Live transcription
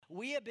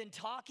we have been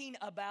talking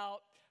about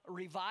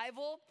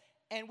revival,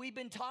 and we've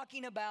been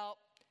talking about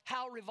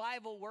how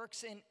revival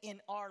works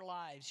in our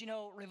lives. You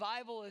know,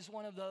 revival is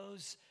one of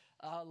those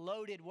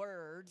loaded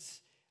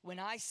words. When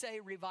I say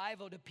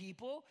revival to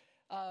people,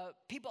 a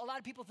lot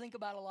of people think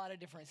about a lot of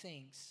different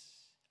things.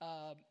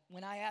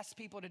 When I ask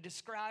people to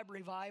describe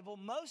revival,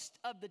 most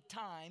of the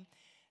time,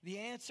 the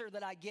answer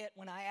that I get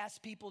when I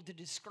ask people to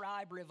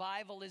describe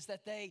revival is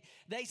that they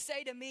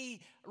say to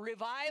me,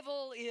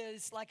 revival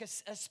is like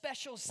a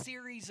special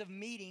series of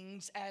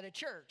meetings at a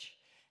church.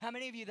 How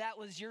many of you, that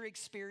was your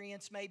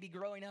experience maybe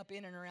growing up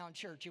in and around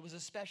church? It was a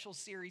special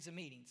series of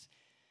meetings.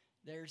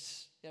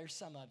 There's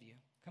some of you.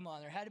 Come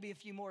on, there had to be a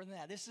few more than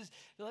that.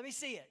 Let me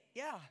see it.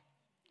 Yeah,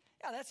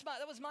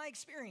 that was my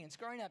experience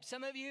growing up.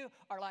 Some of you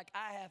are like,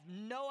 I have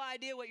no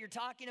idea what you're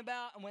talking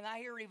about, and when I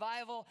hear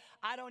revival,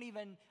 I don't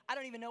even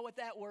know what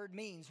that word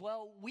means.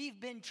 Well, we've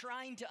been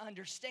trying to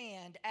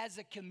understand as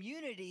a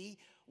community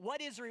what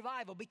is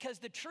revival, because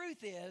the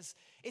truth is,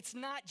 it's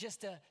not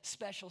just a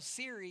special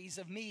series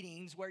of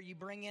meetings where you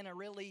bring in a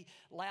really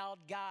loud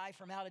guy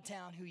from out of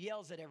town who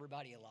yells at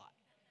everybody a lot.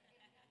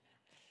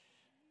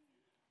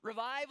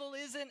 Revival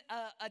isn't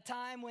a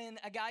time when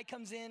a guy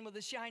comes in with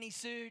a shiny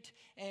suit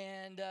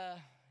and,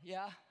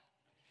 yeah,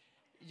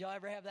 did y'all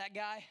ever have that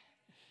guy?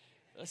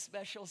 A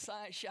special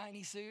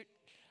shiny suit?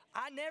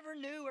 I never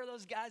knew where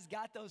those guys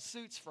got those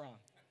suits from.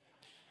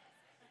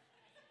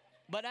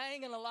 But I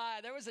ain't gonna lie,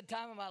 there was a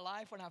time in my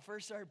life when I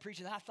first started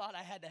preaching, I thought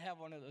I had to have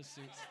one of those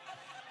suits.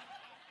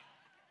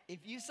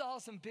 If you saw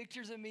some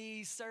pictures of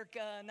me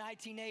circa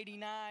 1989,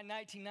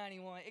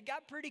 1991, it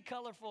got pretty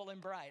colorful and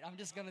bright, I'm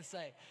just gonna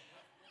say.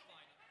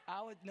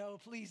 No,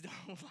 please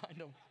don't find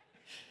them.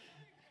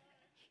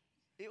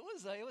 It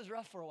was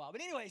rough for a while.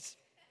 But anyways,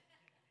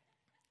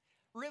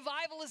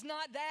 revival is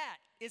not that.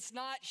 It's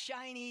not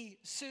shiny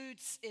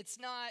suits. It's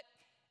not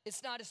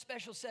a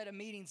special set of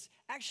meetings.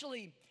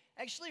 Actually,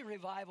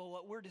 revival,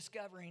 what we're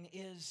discovering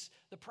is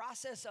the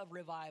process of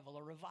revival.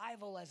 A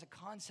revival as a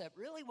concept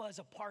really was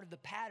a part of the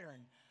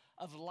pattern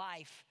of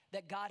life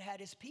that God had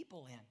his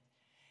people in.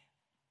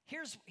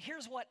 Here's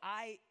what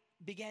I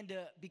began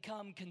to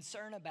become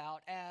concerned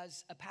about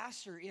as a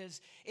pastor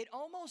is it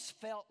almost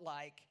felt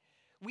like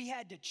we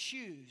had to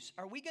choose.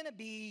 Are we going to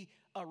be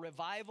a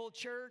revival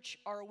church,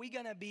 or are we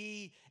going to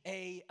be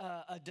a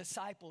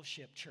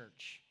discipleship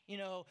church? You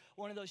know,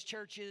 one of those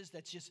churches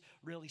that's just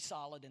really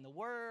solid in the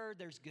word.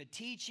 There's good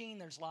teaching.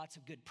 There's lots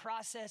of good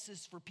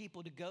processes for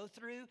people to go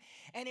through.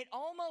 And it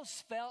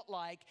almost felt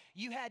like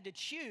you had to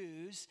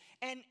choose.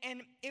 And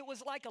it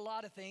was like a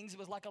lot of things. It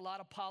was like a lot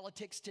of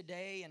politics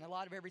today and a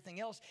lot of everything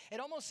else. It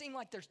almost seemed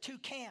like there's two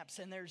camps.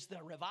 And there's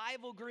the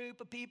revival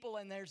group of people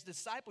and there's the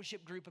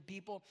discipleship group of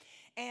people.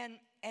 And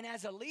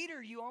as a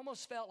leader, I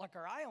almost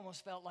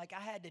felt like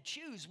I had to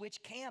choose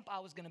which camp I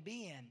was going to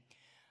be in.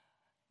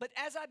 But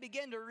as I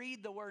began to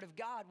read the Word of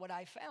God, what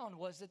I found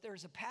was that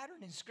there's a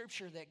pattern in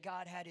Scripture that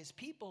God had his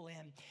people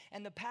in.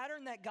 And the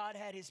pattern that God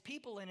had his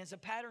people in is a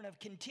pattern of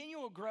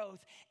continual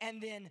growth and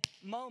then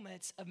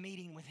moments of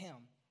meeting with him.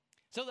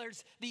 So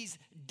there's these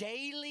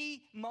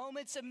daily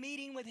moments of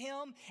meeting with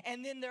him,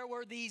 and then there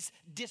were these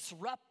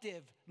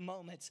disruptive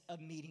moments of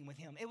meeting with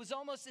him. It was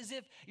almost as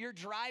if you're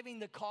driving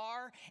the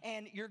car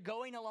and you're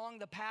going along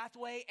the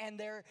pathway,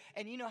 and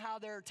you know how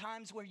there are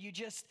times where you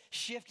just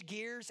shift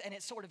gears and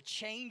it sort of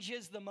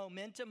changes the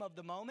momentum of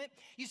the moment.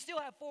 You still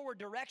have forward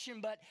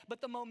direction,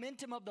 but the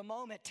momentum of the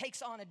moment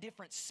takes on a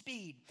different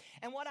speed.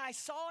 And what I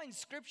saw in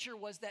Scripture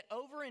was that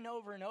over and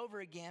over and over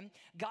again,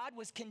 God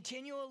was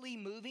continually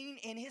moving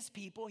in his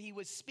people. He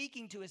was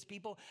speaking to his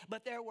people,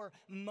 but there were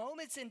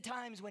moments and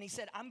times when he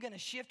said, I'm going to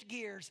shift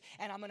gears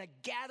and I'm going to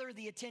gather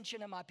the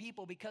attention of my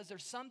people because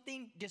there's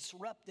something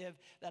disruptive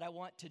that I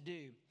want to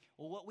do.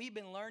 Well, what we've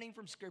been learning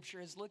from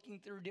Scripture is looking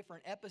through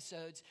different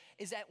episodes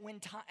is that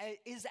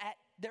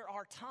there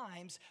are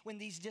times when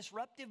these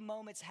disruptive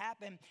moments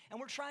happen, and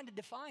we're trying to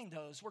define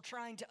those. We're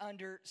trying to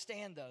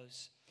understand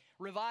those.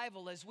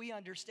 Revival, as we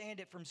understand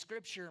it from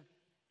Scripture,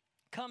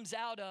 comes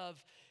out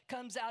of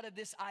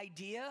this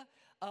idea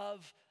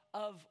of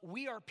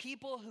we are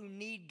people who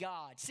need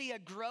God. See, a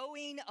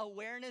growing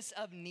awareness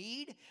of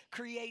need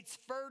creates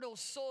fertile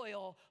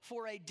soil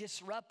for a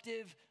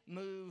disruptive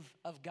move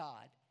of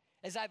God.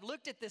 As I've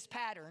looked at this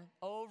pattern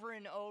over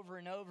and over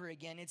and over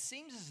again, it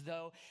seems as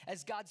though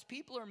as God's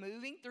people are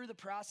moving through the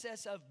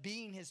process of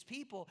being his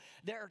people,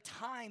 there are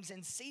times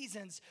and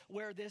seasons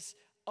where this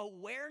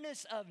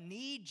awareness of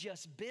need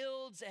just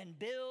builds and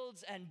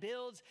builds and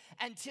builds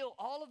until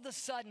all of a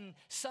sudden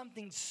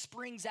something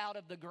springs out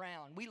of the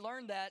ground. We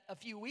learned that a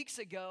few weeks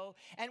ago,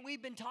 and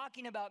we've been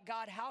talking about,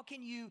 God, how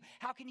can you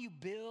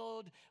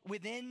build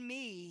within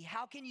me?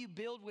 How can you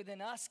build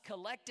within us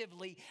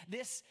collectively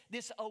this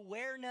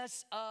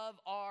awareness of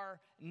our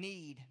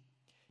need?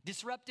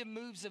 Disruptive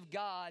moves of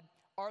God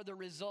are the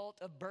result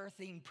of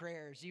birthing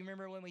prayers. Do you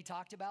remember when we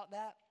talked about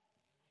that?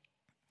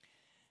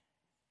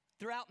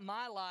 Throughout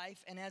my life,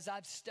 and as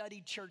I've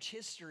studied church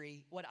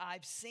history, what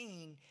I've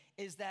seen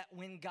is that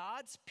when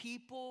God's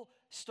people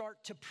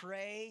start to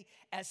pray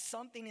as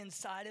something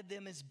inside of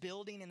them is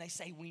building and they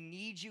say, we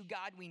need you,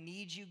 God, we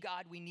need you,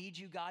 God, we need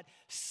you, God,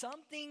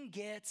 something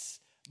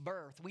gets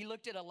birth. We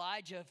looked at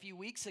Elijah a few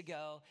weeks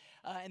ago,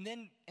 and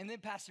then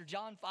Pastor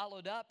John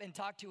followed up and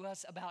talked to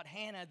us about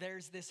Hannah.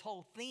 There's this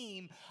whole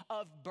theme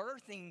of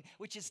birthing,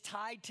 which is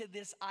tied to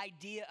this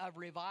idea of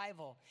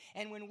revival.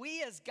 And when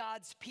we as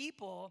God's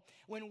people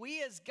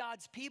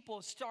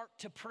start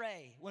to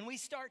pray, when we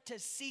start to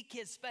seek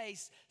his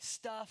face,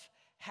 stuff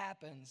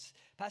happens.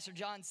 Pastor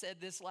John said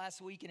this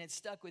last week, and it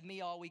stuck with me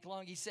all week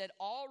long. He said,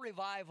 all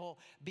revival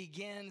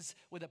begins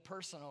with a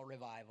personal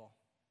revival.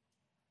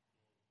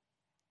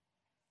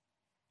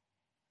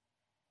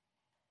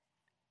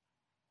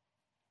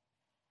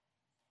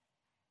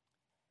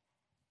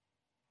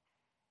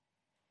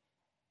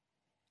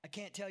 I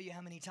can't tell you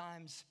how many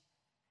times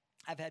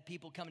I've had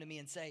people come to me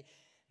and say,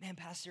 man,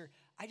 Pastor,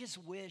 I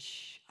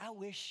wish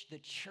the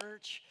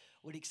church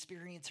would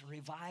experience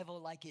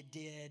revival like it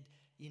did,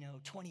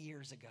 20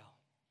 years ago.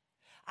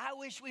 I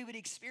wish we would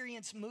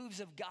experience moves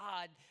of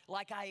God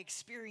like I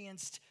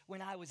experienced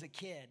when I was a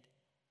kid.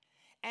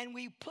 And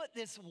we put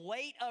this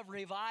weight of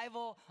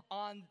revival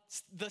on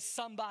the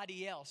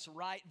somebody else,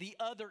 right? The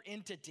other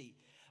entity.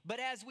 But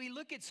as we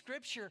look at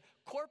Scripture,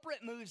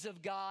 corporate moves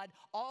of God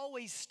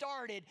always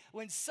started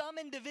when some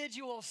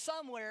individual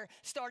somewhere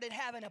started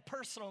having a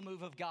personal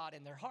move of God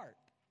in their heart.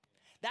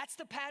 That's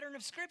the pattern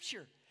of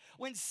Scripture.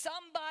 When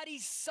somebody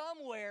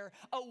somewhere,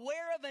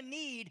 aware of a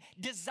need,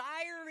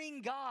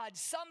 desiring God,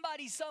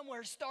 somebody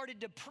somewhere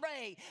started to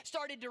pray,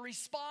 started to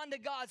respond to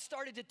God,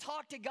 started to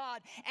talk to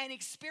God, and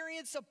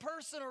experience a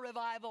personal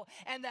revival.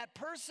 And that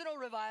personal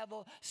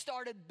revival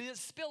started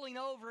spilling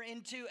over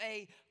into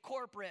a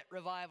corporate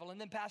revival. And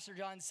then Pastor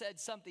John said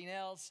something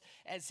else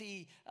as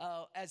he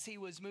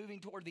was moving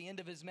toward the end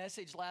of his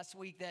message last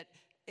week that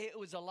it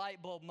was a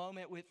light bulb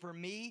moment for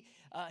me.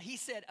 He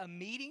said, a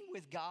meeting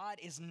with God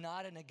is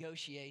not a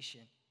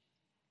negotiation.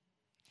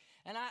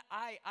 And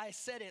I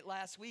said it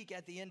last week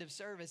at the end of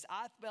service.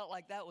 I felt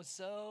like that was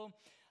so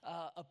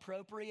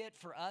appropriate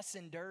for us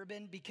in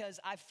Durban because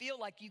I feel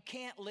like you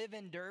can't live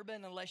in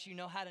Durban unless you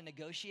know how to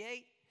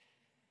negotiate.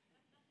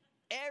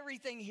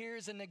 Everything here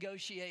is a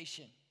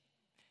negotiation.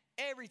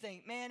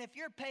 Everything. Man, if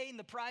you're paying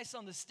the price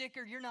on the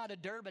sticker, you're not a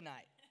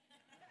Durbanite.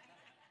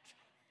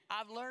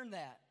 I've learned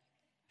that.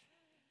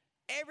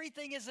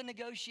 Everything is a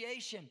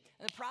negotiation.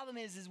 And the problem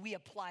is we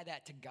apply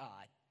that to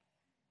God.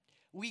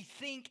 We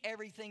think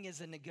everything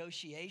is a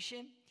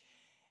negotiation.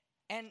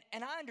 And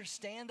I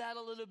understand that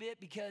a little bit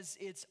because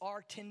it's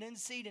our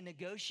tendency to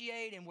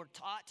negotiate and we're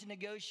taught to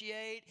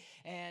negotiate.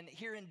 And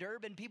here in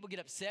Durban, people get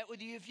upset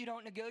with you if you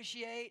don't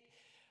negotiate.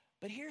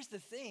 But here's the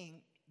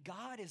thing,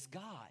 God is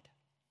God.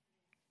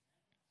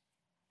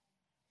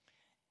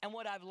 And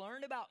what I've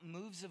learned about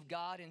moves of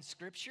God in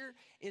Scripture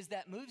is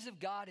that moves of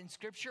God in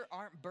Scripture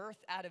aren't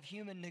birthed out of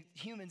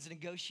humans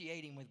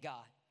negotiating with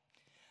God.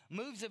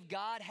 Moves of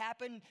God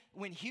happen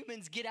when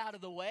humans get out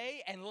of the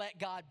way and let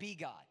God be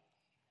God.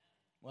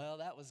 Well,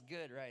 that was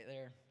good right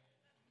there.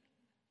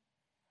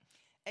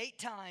 8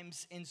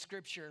 times in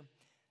Scripture,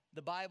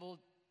 the Bible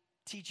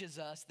teaches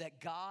us that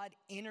God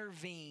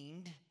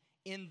intervened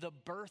in the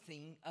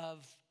birthing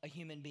of a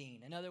human being.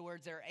 In other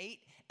words, there are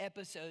 8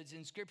 episodes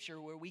in Scripture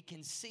where we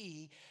can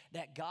see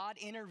that God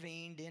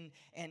intervened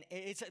and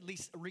it's at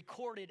least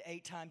recorded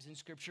 8 times in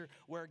Scripture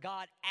where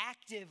God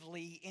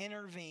actively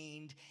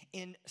intervened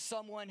in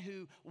someone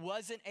who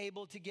wasn't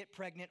able to get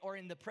pregnant or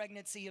in the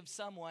pregnancy of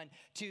someone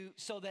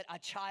so that a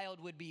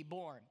child would be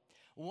born.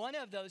 One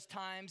of those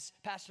times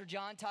Pastor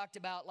John talked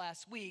about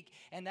last week,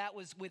 and that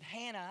was with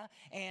Hannah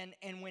and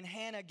when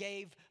Hannah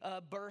gave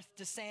birth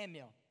to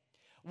Samuel.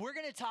 We're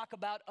going to talk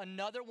about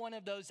another one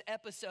of those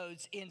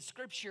episodes in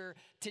Scripture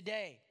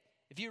today.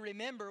 If you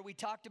remember, we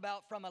talked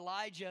about from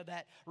Elijah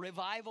that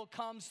revival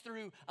comes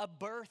through a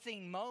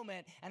birthing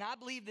moment. And I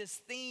believe this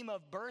theme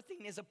of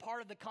birthing is a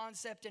part of the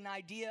concept and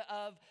idea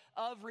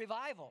of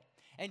revival.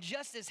 And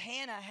just as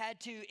Hannah had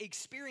to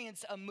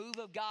experience a move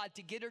of God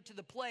to get her to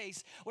the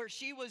place where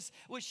she was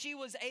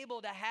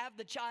able to have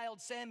the child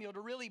Samuel to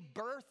really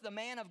birth the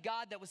man of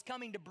God that was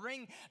coming to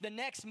bring the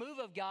next move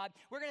of God,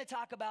 we're going to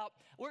talk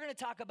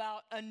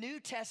about a New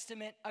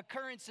Testament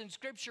occurrence in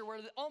Scripture where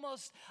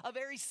almost a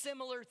very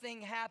similar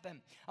thing happened.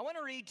 I want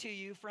to read to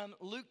you from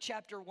Luke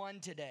chapter 1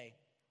 today.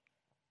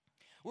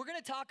 We're going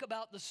to talk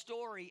about the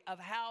story of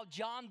how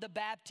John the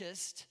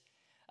Baptist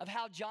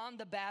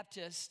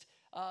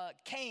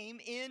came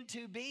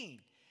into being.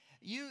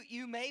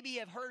 You maybe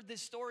have heard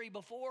this story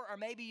before, or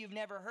maybe you've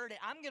never heard it.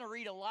 I'm going to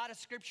read a lot of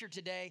Scripture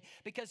today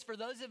because for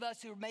those of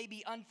us who may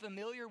be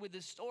unfamiliar with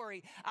this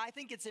story, I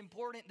think it's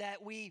important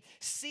that we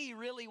see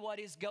really what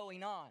is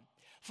going on.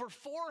 For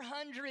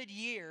 400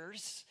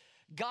 years,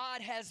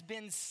 God has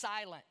been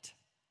silent.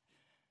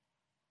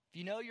 If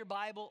you know your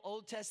Bible,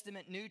 Old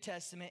Testament, New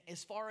Testament,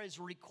 as far as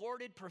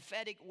recorded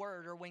prophetic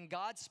word or when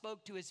God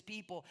spoke to his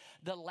people,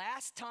 the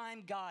last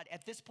time God,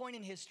 at this point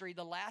in history,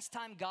 the last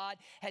time God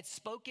had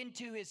spoken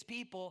to his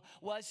people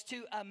was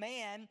to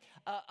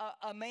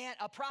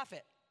a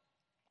prophet.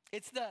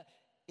 It's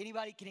Can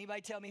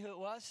anybody tell me who it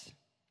was?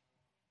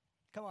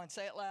 Come on,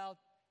 say it loud.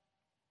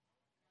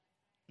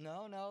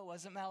 No, it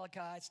wasn't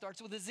Malachi. It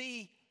starts with a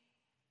Z.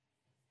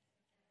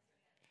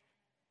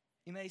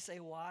 You may say,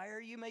 why are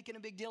you making a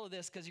big deal of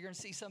this? Because you're going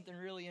to see something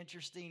really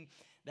interesting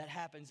that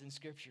happens in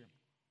Scripture.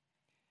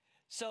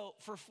 So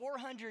for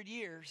 400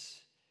 years,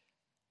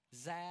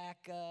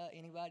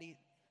 anybody?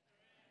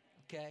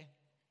 Okay.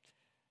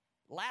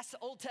 Last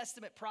Old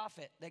Testament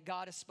prophet that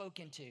God has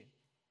spoken to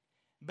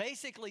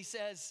basically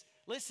says,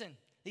 listen,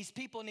 these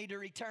people need to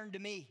return to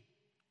me.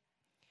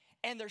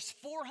 And there's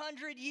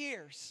 400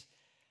 years,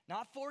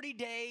 not 40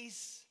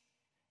 days,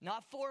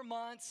 not 4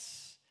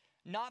 months,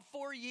 not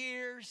 4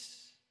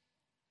 years,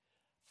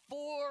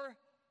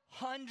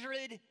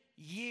 400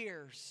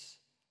 years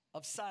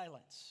of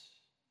silence.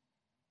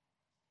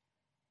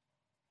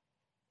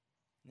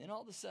 And then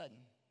all of a sudden,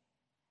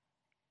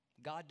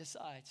 God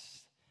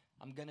decides,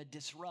 I'm going to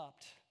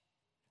disrupt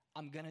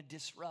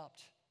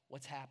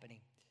what's happening.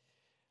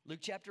 Luke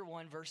chapter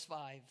 1, verse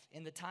 5.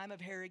 In the time of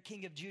Herod,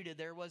 king of Judah,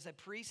 there was a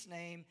priest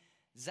named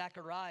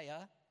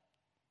Zechariah.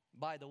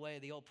 By the way,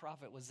 the old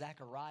prophet was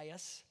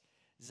Zacharias.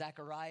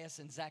 Zacharias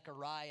and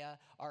Zechariah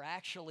are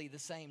actually the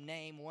same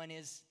name. One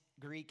is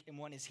Greek and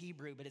one is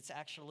Hebrew, but it's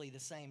actually the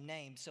same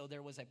name. So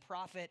there was a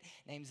prophet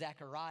named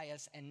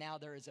Zacharias, and now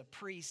there is a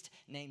priest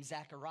named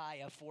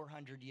Zechariah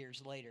 400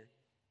 years later.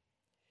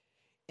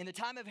 In the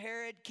time of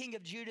Herod, king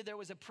of Judah, there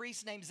was a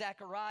priest named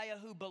Zechariah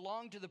who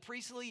belonged to the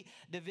priestly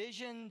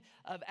division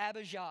of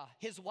Abijah.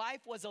 His wife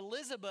was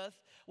Elizabeth,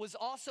 was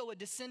also a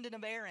descendant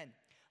of Aaron.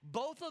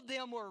 Both of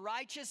them were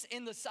righteous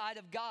in the sight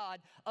of God,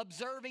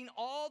 observing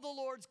all the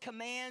Lord's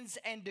commands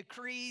and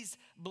decrees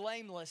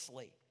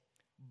blamelessly.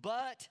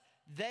 But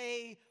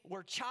they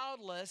were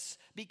childless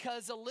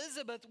because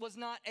Elizabeth was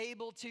not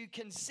able to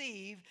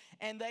conceive,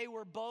 and they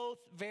were both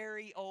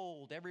very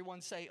old.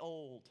 Everyone say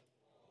old.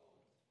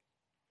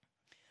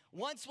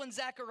 Once when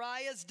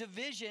Zechariah's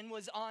division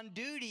was on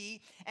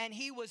duty and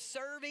he was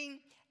serving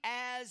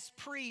as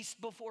priest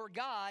before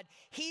God,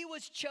 he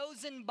was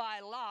chosen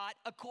by lot,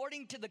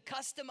 according to the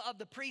custom of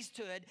the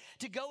priesthood,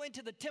 to go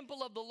into the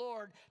temple of the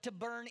Lord to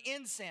burn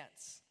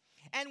incense.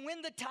 And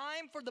when the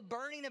time for the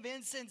burning of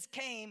incense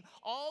came,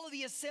 all of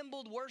the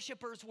assembled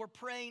worshipers were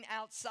praying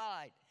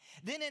outside.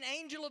 Then an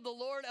angel of the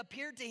Lord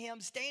appeared to him,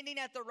 standing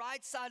at the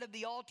right side of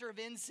the altar of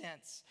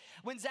incense.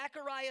 When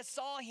Zechariah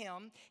saw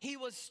him, he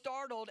was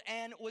startled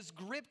and was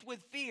gripped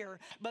with fear.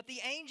 But the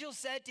angel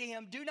said to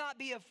him, "Do not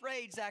be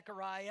afraid,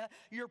 Zechariah.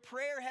 Your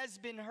prayer has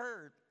been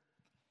heard.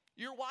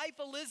 Your wife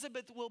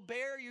Elizabeth will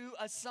bear you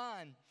a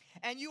son,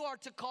 and you are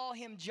to call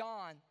him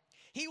John.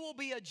 He will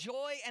be a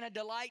joy and a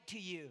delight to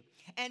you,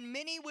 and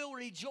many will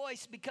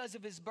rejoice because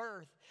of his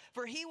birth.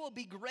 For he will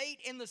be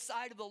great in the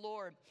sight of the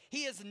Lord.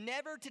 He is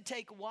never to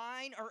take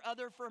wine or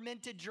other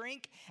fermented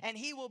drink, and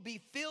he will be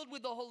filled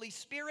with the Holy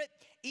Spirit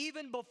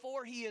even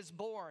before he is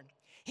born.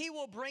 He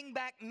will bring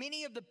back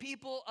many of the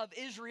people of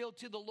Israel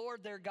to the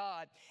Lord their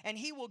God, and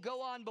he will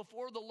go on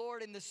before the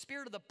Lord in the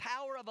spirit of the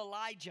power of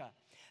Elijah,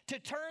 to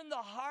turn the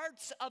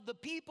hearts of the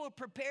people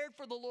prepared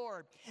for the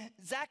Lord."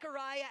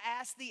 Zechariah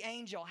asked the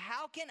angel,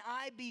 "How can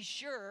I be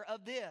sure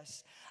of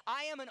this?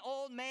 I am an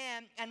old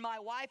man, and my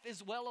wife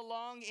is well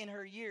along in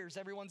her years."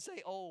 Everyone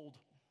say old.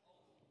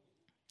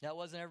 That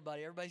wasn't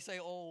everybody. Everybody say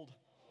old.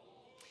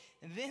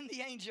 And then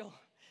the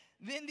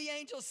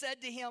angel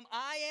said to him,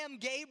 "I am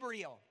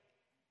Gabriel."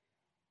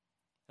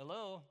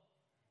 Hello?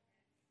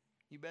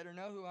 You better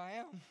know who I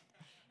am.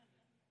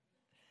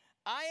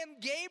 "I am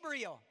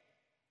Gabriel.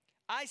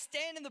 I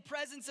stand in the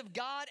presence of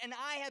God, and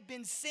I have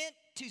been sent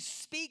to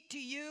speak to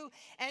you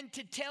and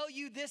to tell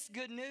you this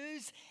good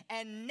news.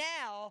 And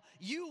now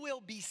you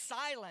will be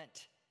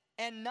silent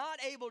and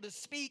not able to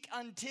speak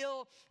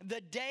until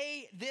the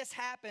day this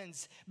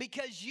happens,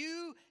 because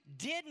you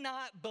did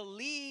not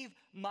believe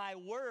my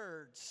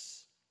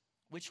words,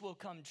 which will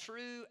come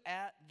true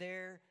at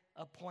their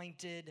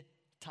appointed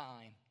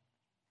time."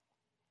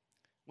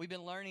 We've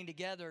been learning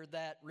together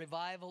that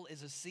revival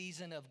is a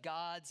season of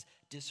God's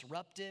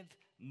disruptive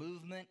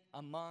movement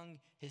among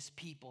his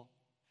people.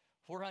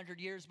 400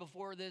 years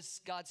before this,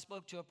 God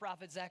spoke to a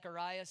prophet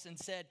Zacharias and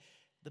said,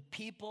 "The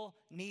people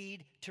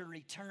need to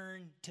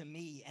return to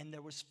me." And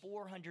there was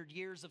 400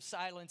 years of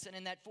silence. And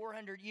in that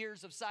 400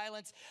 years of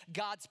silence,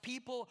 God's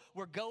people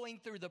were going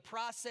through the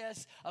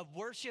process of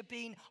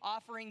worshiping,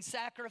 offering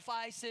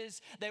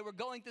sacrifices. They were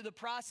going through the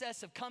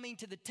process of coming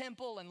to the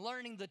temple and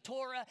learning the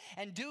Torah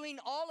and doing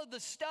all of the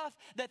stuff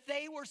that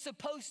they were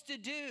supposed to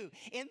do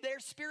in their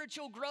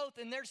spiritual growth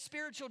and their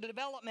spiritual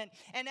development.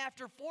 And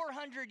after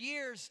 400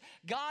 years,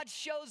 God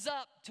shows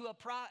up to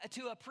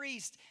a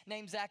priest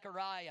named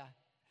Zechariah.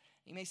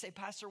 You may say,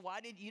 "Pastor, why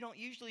did you don't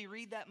usually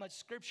read that much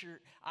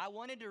scripture?" I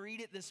wanted to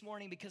read it this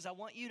morning because I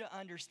want you to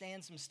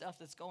understand some stuff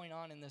that's going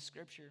on in this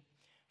scripture.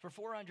 For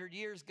 400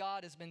 years,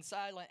 God has been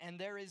silent, and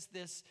there is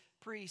this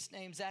priest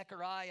named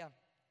Zechariah.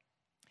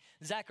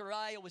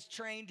 Zechariah was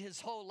trained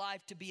his whole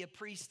life to be a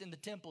priest in the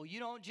temple.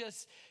 You don't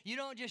just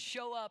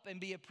show up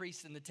and be a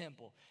priest in the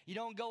temple. You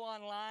don't go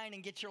online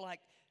and get your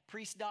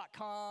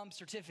priest.com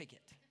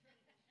certificate.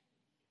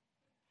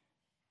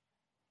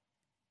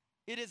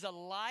 It is a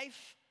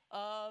life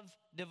of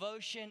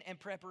devotion and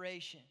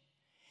preparation.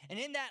 And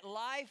in that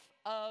life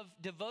of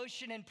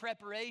devotion and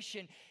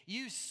preparation,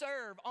 you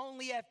serve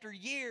only after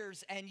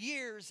years and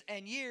years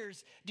and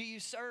years do you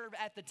serve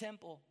at the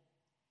temple.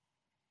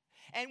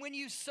 And when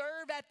you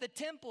serve at the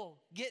temple,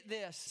 get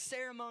this,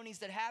 ceremonies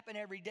that happen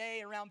every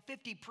day, around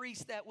 50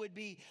 priests that would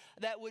be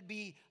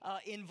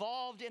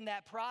involved in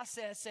that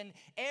process. And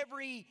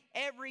every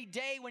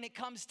day when it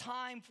comes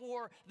time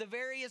for the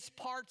various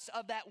parts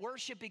of that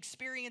worship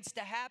experience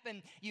to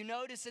happen, you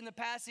notice in the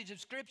passage of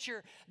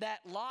Scripture that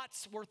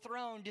lots were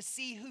thrown to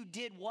see who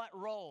did what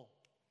role.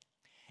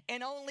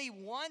 And only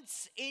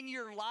once in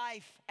your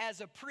life as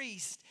a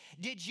priest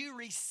did you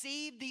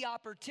receive the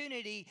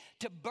opportunity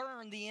to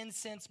burn the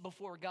incense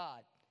before God.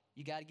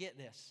 You got to get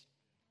this.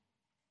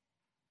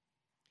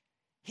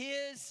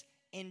 His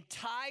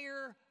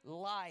entire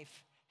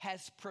life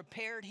has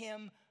prepared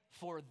him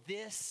for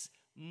this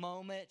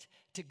moment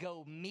to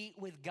go meet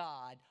with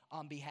God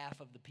on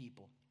behalf of the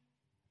people.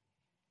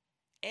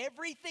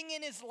 Everything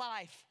in his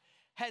life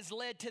has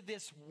led to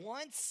this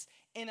once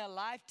in a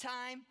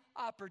lifetime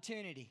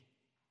opportunity.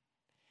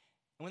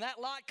 When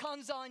that lot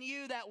comes on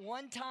you, that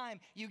one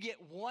time, you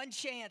get one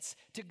chance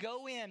to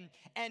go in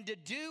and to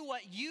do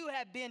what you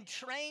have been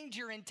trained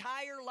your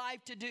entire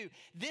life to do.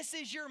 This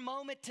is your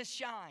moment to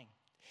shine.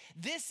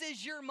 This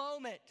is your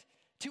moment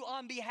to,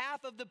 on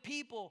behalf of the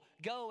people,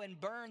 go and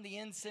burn the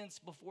incense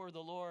before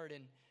the Lord.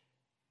 And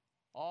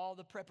all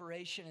the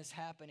preparation is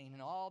happening,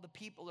 and all the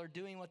people are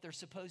doing what they're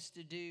supposed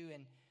to do.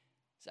 And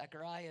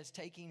Zechariah is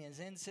taking his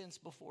incense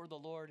before the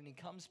Lord, and he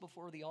comes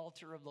before the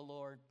altar of the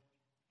Lord.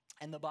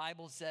 And the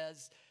Bible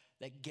says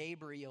that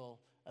Gabriel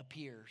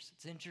appears.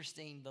 It's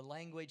interesting, the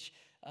language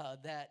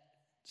that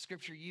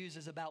Scripture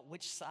uses about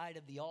which side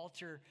of the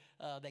altar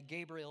that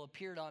Gabriel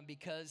appeared on,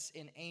 because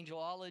in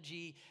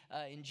angelology,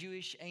 in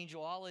Jewish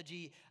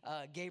angelology,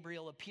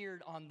 Gabriel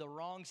appeared on the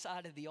wrong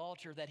side of the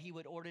altar that he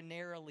would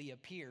ordinarily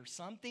appear.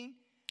 Something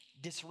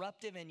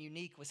disruptive and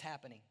unique was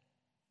happening.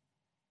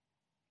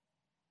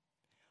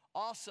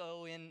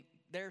 Also, in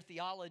their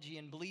theology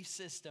and belief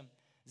system,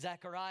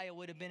 Zechariah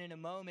would have been in a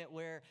moment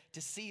where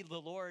to see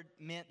the Lord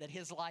meant that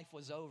his life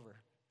was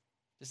over.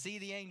 To see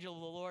the angel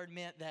of the Lord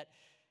meant that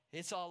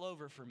it's all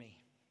over for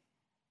me.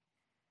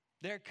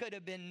 There could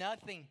have been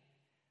nothing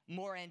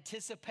more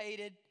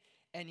anticipated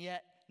and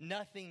yet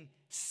nothing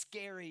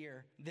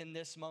scarier than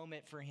this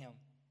moment for him.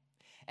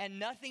 And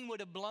nothing would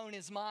have blown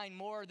his mind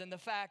more than the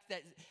fact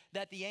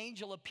that the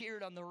angel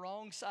appeared on the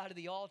wrong side of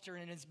the altar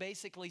and is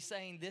basically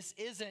saying, this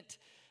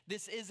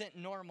isn't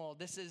normal.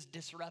 This is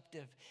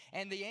disruptive.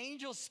 And the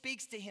angel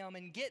speaks to him,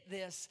 and get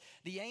this,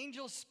 the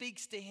angel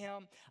speaks to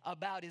him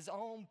about his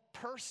own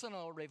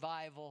personal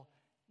revival,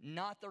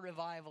 not the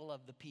revival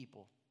of the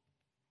people.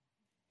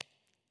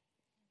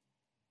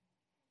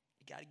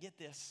 You got to get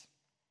this.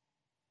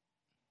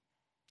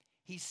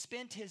 He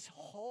spent his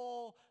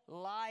whole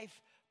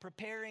life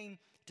preparing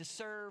to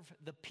serve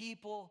the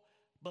people.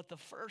 But the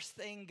first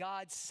thing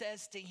God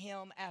says to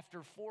him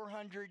after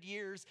 400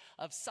 years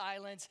of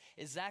silence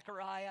is,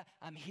 Zechariah,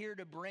 I'm here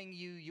to bring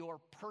you your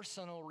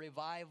personal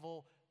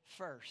revival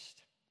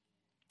first.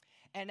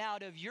 And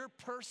out of your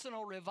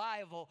personal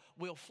revival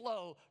will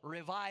flow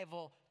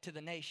revival to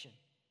the nation.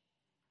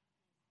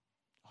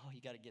 Oh,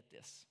 you got to get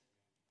this.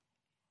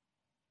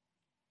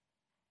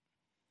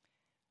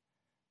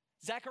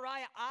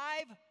 Zechariah,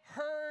 I've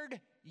heard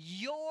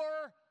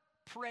your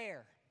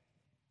prayer.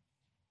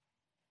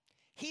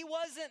 He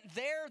wasn't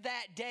there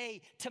that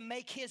day to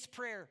make his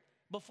prayer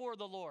before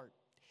the Lord.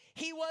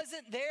 He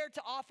wasn't there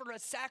to offer a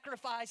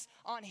sacrifice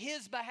on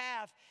his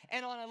behalf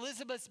and on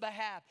Elizabeth's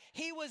behalf.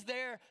 He was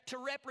there to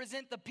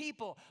represent the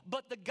people.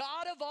 But the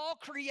God of all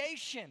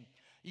creation,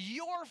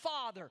 your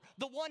Father,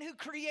 the one who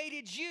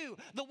created you,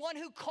 the one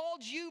who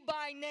called you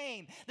by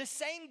name, the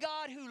same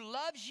God who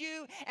loves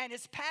you and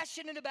is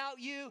passionate about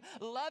you,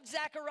 loved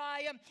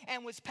Zechariah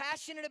and was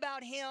passionate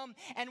about him.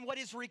 And what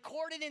is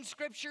recorded in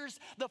Scriptures,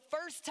 the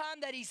first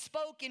time that he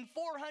spoke in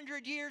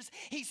 400 years,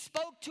 he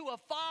spoke to a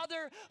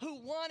father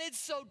who wanted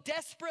so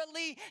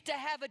desperately to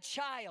have a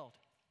child.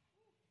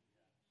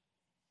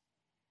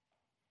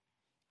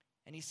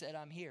 And he said,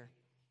 I'm here,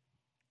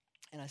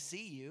 and I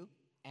see you,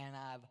 and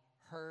I've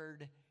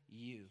heard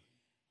you.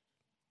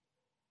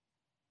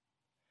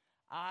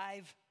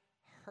 I've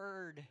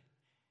heard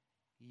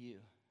you.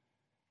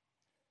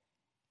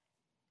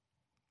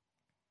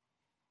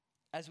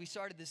 As we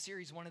started this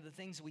series, one of the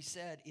things we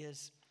said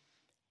is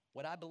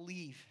what I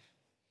believe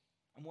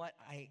and what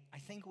I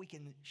think we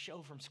can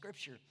show from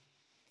Scripture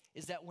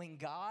is that when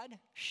God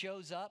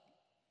shows up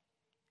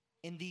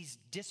in these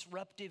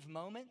disruptive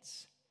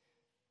moments,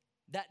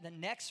 that the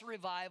next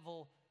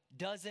revival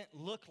doesn't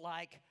look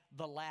like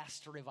the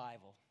last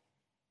revival.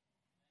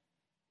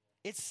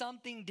 It's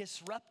something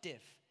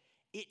disruptive.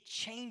 It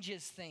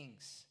changes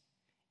things.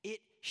 It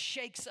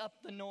shakes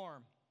up the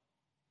norm.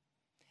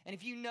 And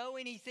if you know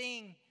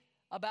anything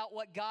about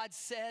what God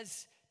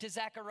says to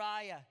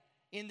Zechariah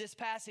in this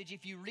passage,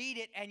 if you read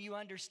it and you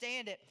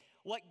understand it,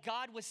 what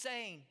God was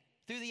saying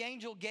through the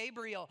angel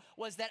Gabriel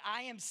was that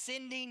I am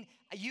sending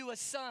you a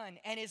son,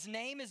 and his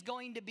name is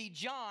going to be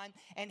John,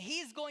 and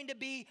he's going to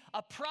be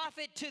a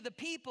prophet to the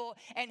people,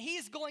 and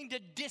he's going to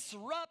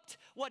disrupt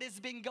what has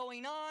been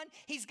going on.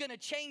 He's going to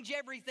change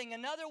everything.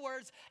 In other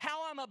words,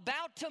 how I'm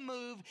about to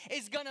move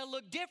is going to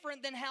look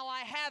different than how I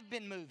have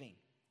been moving.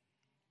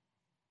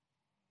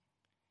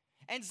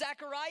 And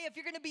Zechariah, if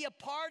you're going to be a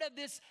part of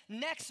this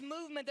next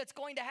movement that's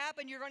going to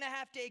happen, you're going to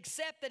have to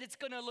accept that it's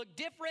going to look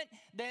different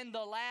than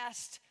the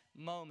last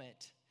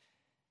moment.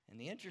 And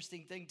the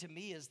interesting thing to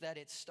me is that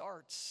it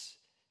starts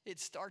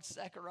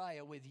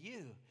Zechariah with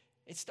you.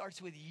 It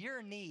starts with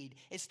your need.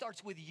 It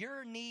starts with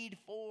your need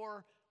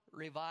for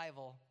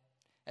revival.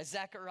 As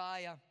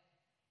Zechariah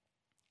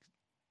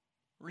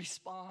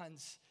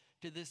responds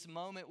to this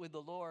moment with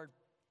the Lord,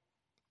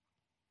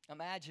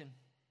 imagine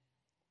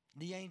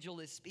the angel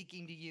is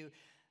speaking to you.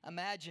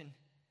 Imagine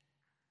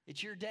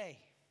it's your day.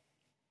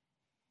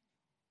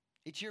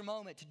 It's your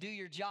moment to do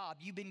your job.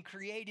 You've been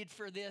created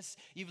for this.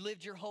 You've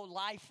lived your whole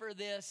life for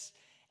this.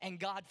 And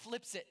God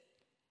flips it.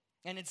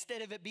 And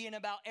instead of it being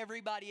about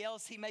everybody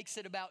else, he makes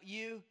it about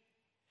you.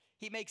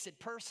 He makes it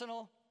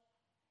personal.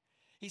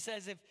 He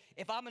says,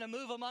 if I'm going to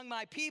move among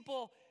my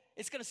people,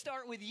 it's going to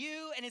start with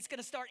you, and it's going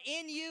to start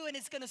in you, and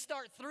it's going to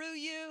start through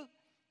you.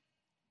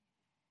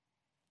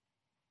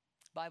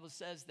 The Bible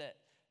says that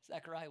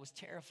Zechariah was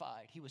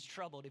terrified. He was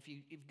troubled. If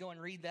you go and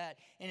read that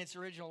in its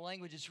original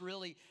language,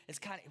 it's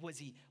kind of, was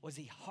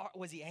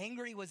he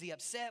angry? Was he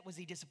upset? Was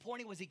he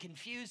disappointed? Was he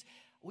confused?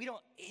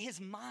 His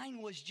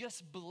mind was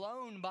just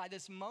blown by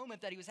this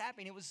moment that he was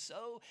having. It was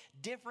so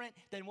different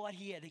than what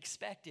he had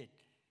expected.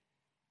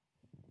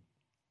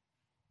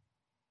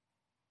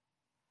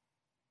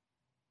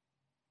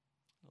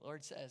 The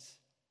Lord says,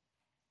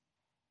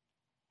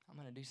 I'm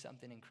going to do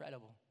something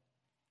incredible.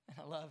 And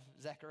I love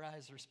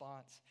Zechariah's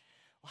response.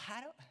 Well,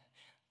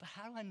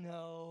 how do I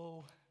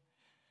know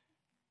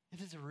if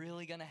it's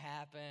really going to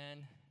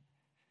happen?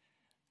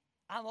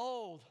 I'm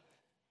old.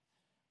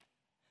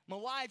 My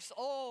wife's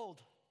old.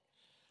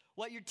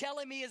 What you're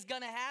telling me is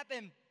going to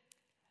happen,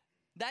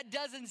 that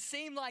doesn't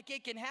seem like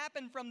it can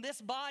happen from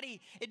this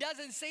body. It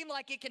doesn't seem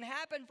like it can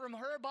happen from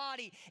her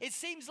body. It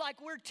seems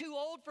like we're too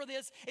old for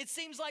this. It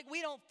seems like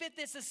we don't fit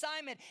this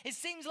assignment. It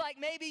seems like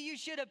maybe you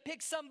should have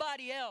picked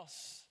somebody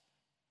else.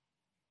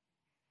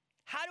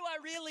 How do I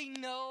really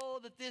know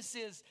that this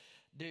is,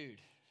 dude,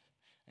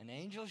 an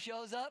angel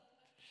shows up?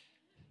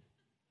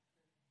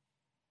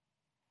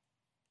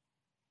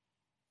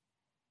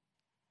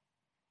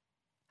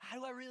 How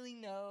do I really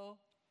know?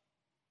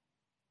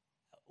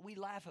 We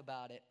laugh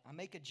about it. I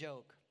make a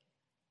joke.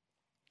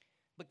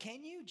 But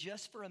can you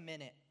just for a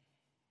minute,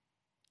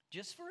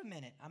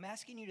 I'm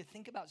asking you to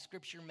think about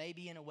Scripture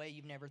maybe in a way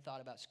you've never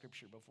thought about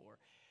Scripture before.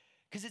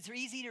 Because it's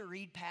easy to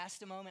read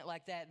past a moment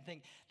like that and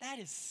think, that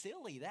is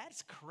silly,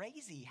 that's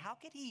crazy. How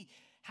could he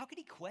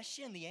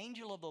question the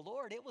angel of the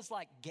Lord? It was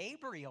like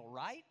Gabriel,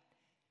 right?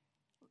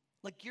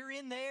 Like you're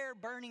in there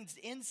burning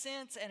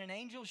incense and an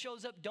angel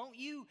shows up.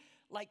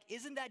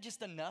 Isn't that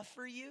just enough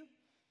for you?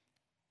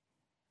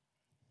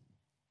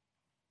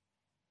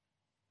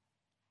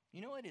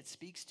 You know what it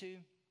speaks to?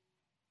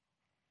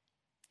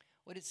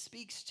 What it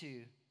speaks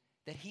to,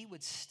 that he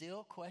would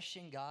still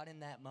question God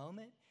in that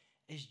moment,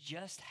 is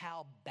just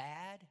how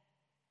bad,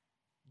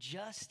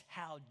 just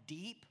how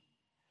deep,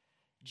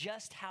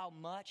 just how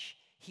much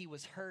he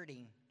was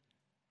hurting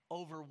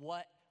over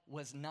what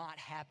was not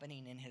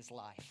happening in his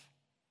life.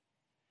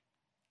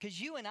 Because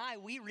you and I,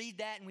 we read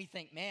that and we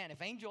think, man,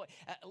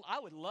 I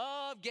would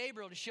love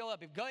Gabriel to show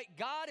up. If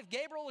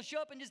Gabriel will show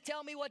up and just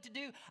tell me what to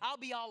do, I'll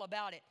be all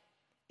about it.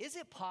 Is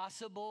it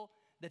possible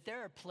that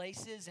there are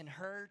places and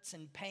hurts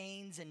and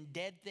pains and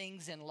dead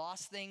things and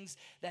lost things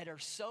that are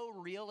so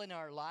real in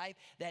our life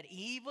that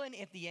even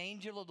if the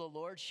angel of the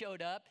Lord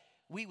showed up,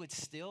 we would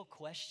still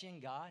question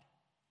God?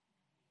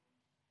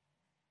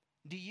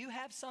 Do you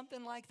have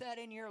something like that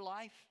in your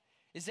life?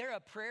 Is there a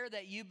prayer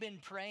that you've been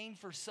praying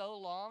for so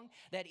long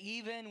that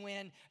even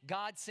when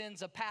God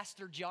sends a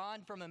Pastor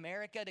John from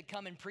America to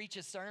come and preach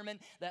a sermon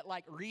that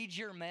reads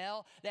your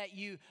mail, that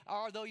you,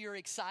 although you're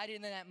excited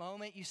in that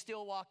moment, you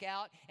still walk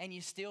out and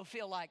you still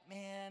feel like,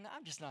 man,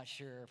 I'm just not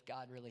sure if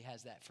God really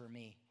has that for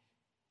me?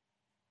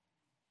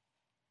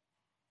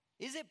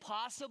 Is it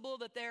possible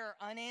that there are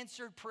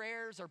unanswered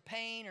prayers or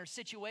pain or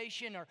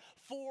situation or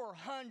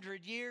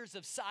 400 years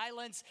of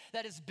silence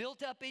that is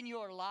built up in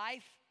your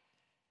life?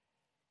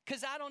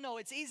 Because I don't know,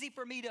 it's easy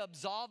for me to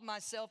absolve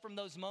myself from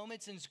those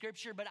moments in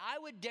Scripture, but I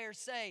would dare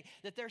say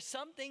that there's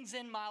some things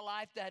in my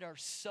life that are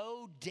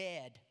so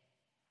dead,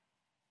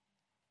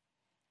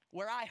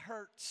 where I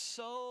hurt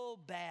so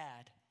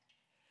bad,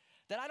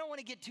 that I don't want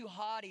to get too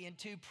haughty and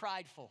too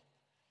prideful.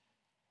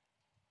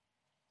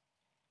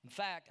 In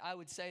fact, I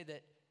would say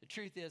that the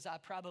truth is I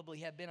probably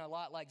have been a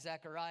lot like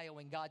Zechariah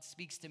when God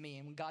speaks to me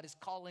and when God is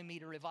calling me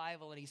to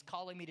revival and he's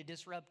calling me to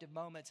disruptive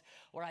moments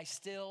where I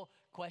still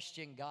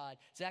question God.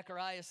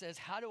 Zechariah says,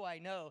 how do I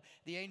know?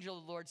 The angel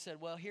of the Lord said,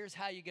 well, here's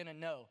how you're going to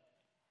know.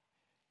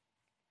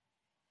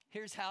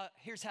 Here's how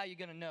you're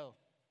going to know.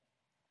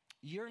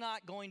 you're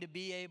not going to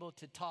be able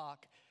to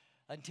talk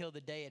until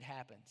the day it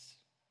happens.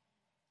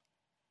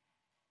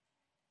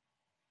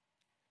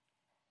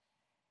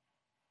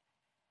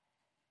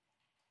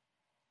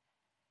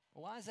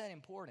 Why is that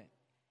important?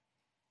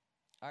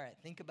 All right,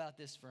 think about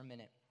this for a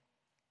minute.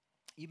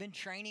 You've been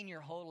training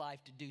your whole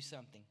life to do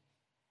something.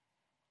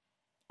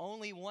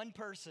 Only one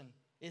person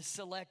is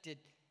selected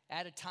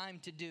at a time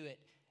to do it,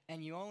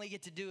 and you only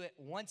get to do it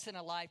once in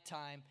a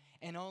lifetime,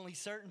 and only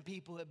certain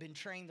people have been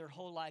trained their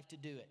whole life to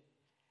do it.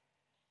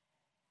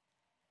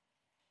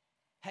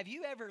 Have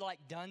you ever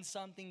done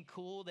something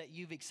cool that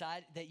you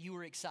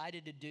were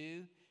excited to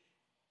do,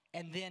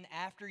 and then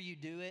after you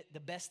do it, the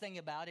best thing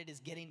about it is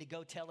getting to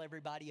go tell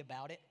everybody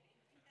about it?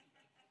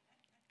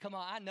 Come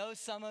on, I know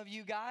some of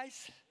you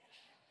guys.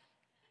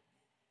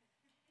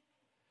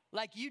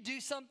 You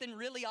do something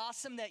really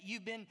awesome that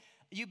you've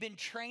been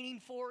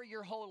training for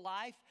your whole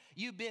life.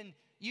 You've been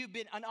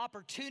an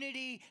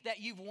opportunity that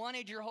you've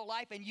wanted your whole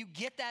life, and you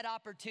get that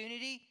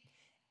opportunity.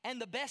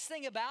 And the best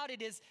thing about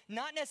it is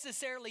not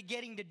necessarily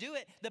getting to do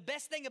it. The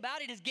best thing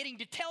about it is getting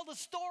to tell the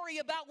story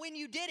about when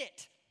you did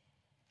it.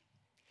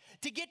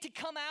 To get to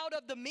come out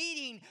of the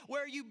meeting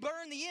where you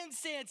burn the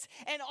incense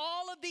and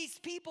all of these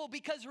people,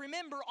 because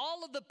remember,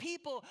 all of the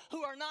people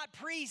who are not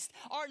priests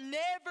are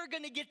never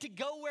going to get to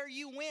go where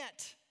you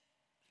went.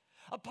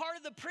 A part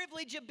of the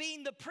privilege of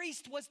being the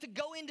priest was to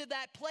go into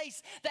that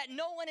place that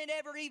no one had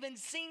ever even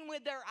seen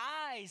with their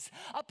eyes.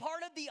 A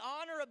part of the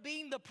honor of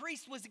being the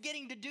priest was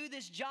getting to do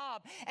this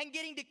job and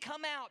getting to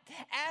come out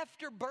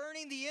after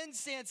burning the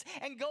incense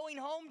and going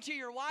home to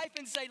your wife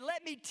and say,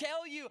 let me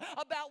tell you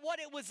about what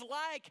it was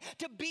like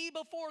to be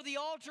before the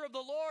altar of the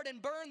Lord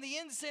and burn the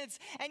incense.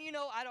 And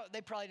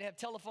they probably didn't have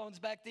telephones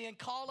back then.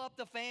 Call up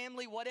the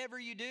family, whatever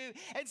you do,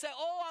 and say,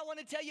 I want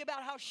to tell you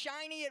about how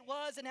shiny it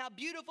was and how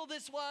beautiful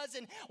this was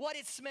and what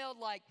it smelled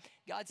like.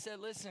 God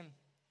said, listen,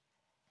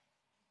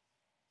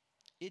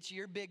 it's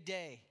your big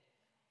day.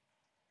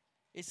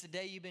 It's the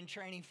day you've been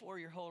training for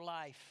your whole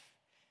life.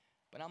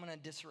 But I'm going to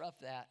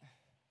disrupt that.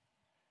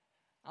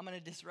 I'm going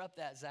to disrupt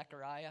that,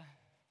 Zechariah.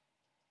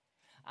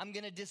 I'm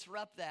going to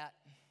disrupt that.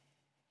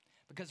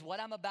 Because what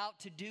I'm about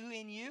to do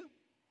in you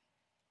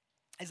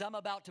is I'm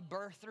about to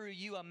birth through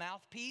you a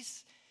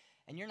mouthpiece,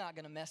 and you're not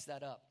going to mess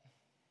that up.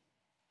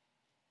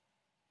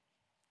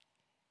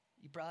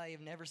 You probably have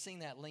never seen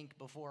that link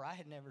before. I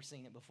had never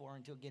seen it before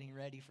until getting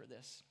ready for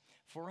this.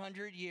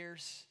 400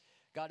 years,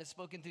 God has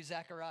spoken through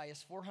Zechariah.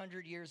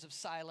 400 years of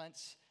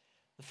silence.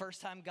 The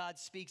first time God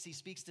speaks, he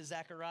speaks to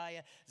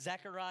Zechariah.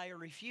 Zechariah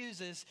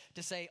refuses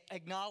to say,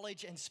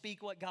 acknowledge and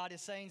speak what God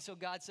is saying. So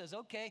God says,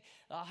 okay,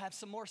 I'll have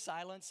some more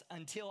silence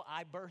until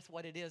I birth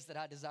what it is that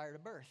I desire to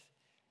birth.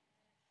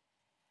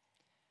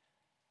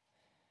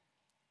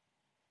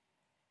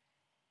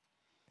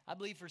 I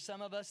believe for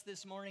some of us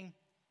this morning,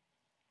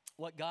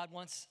 what God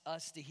wants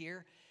us to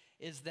hear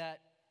is that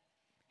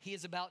he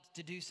is about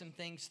to do some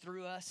things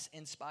through us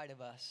in spite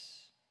of us.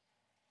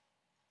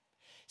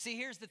 See,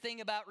 here's the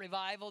thing about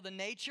revival. The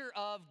nature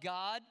of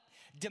God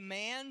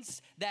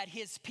demands that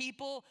his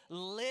people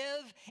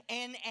live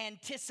in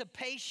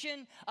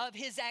anticipation of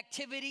his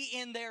activity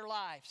in their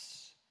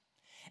lives.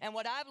 And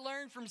what I've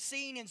learned from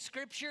seeing in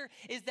Scripture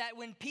is that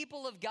when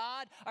people of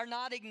God are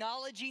not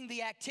acknowledging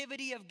the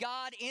activity of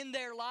God in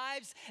their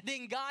lives,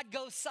 then God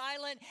goes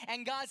silent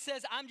and God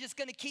says, I'm just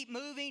going to keep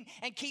moving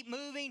and keep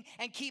moving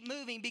and keep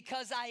moving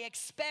because I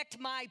expect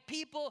my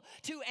people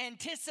to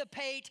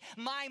anticipate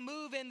my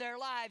move in their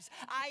lives.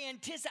 I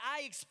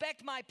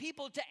expect my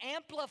people to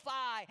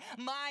amplify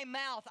my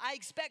mouth. I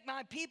expect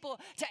my people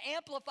to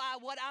amplify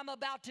what I'm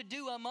about to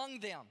do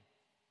among them.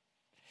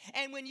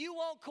 And when you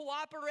won't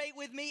cooperate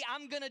with me,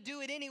 I'm going to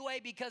do it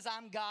anyway because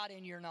I'm God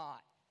and you're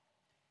not.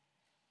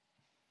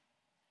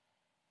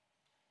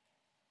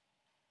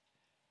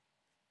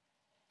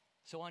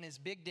 So on his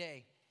big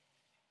day,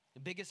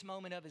 the biggest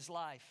moment of his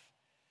life,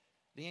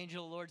 the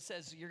angel of the Lord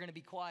says, you're going to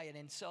be quiet.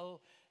 And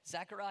so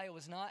Zechariah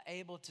was not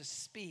able to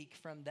speak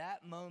from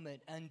that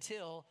moment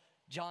until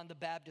John the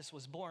Baptist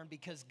was born,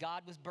 because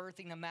God was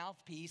birthing a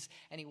mouthpiece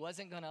and he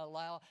wasn't going to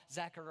allow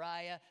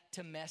Zechariah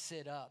to mess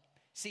it up.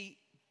 See,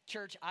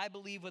 church, I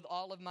believe with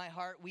all of my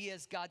heart, we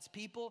as God's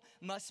people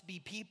must be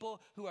people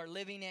who are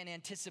living in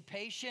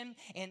anticipation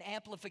and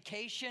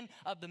amplification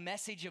of the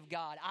message of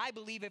God. I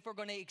believe if we're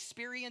going to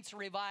experience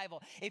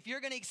revival, if you're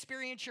going to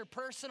experience your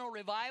personal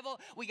revival,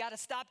 we got to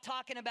stop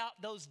talking about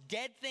those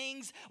dead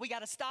things. We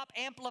got to stop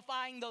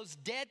amplifying those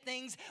dead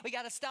things. We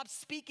got to stop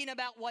speaking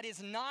about what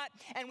is not.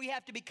 And we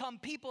have to become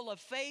people of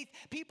faith,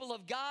 people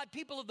of God,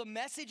 people of the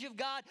message of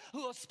God who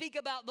will speak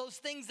about those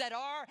things that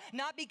are,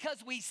 not because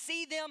we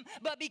see them,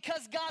 but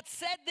because God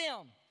said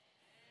them.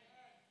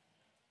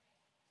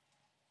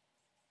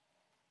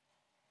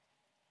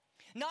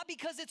 Not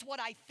because it's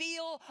what I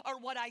feel or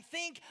what I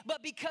think,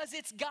 but because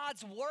it's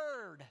God's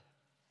word.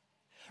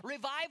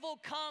 Revival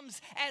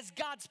comes as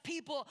God's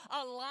people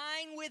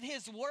align with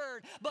His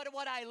word. But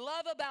what I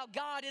love about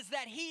God is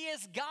that He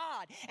is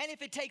God. And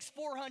if it takes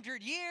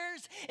 400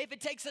 years, if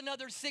it takes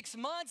another 6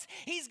 months,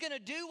 He's going to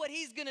do what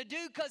He's going to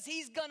do because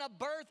He's going to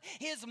birth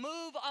His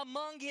move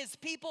among His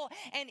people.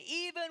 And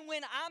even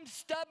when I'm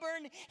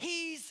stubborn,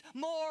 He's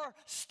more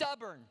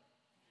stubborn.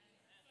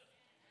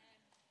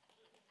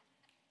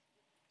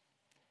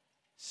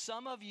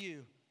 Some of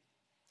you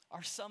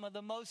are some of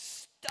the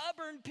most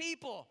stubborn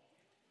people.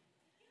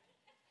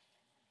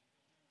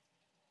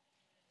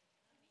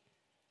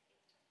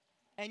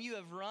 And you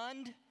have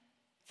run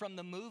from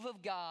the move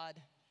of God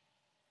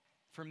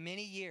for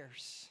many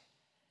years.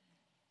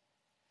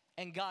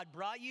 And God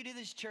brought you to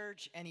this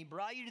church, and He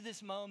brought you to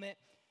this moment.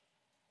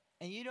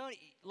 And you don't,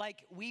 like,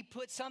 we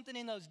put something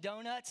in those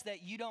donuts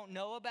that you don't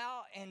know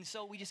about, and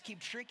so we just keep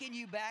tricking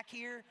you back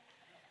here.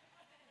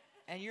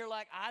 And you're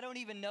like, I don't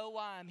even know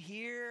why I'm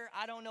here.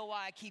 I don't know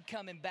why I keep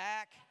coming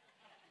back.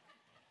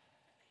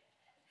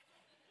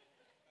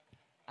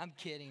 I'm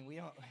kidding. We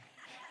don't.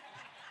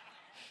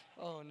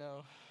 Oh,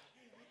 no.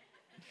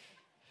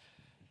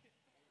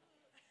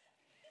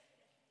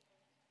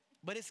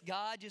 But it's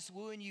God just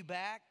wooing you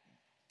back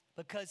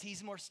because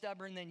He's more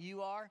stubborn than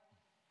you are.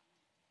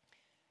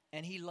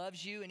 And He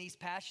loves you, and He's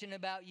passionate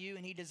about you,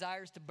 and He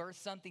desires to birth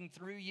something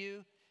through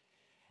you.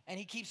 And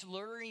He keeps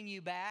luring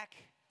you back.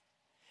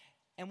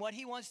 And what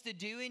He wants to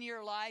do in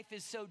your life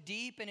is so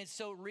deep and it's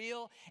so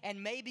real.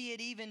 And maybe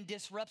it even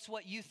disrupts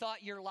what you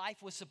thought your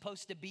life was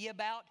supposed to be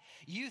about.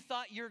 You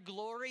thought your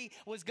glory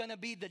was going to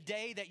be the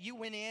day that you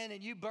went in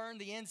and you burned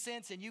the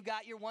incense and you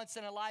got your once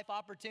in a life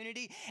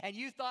opportunity. And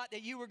you thought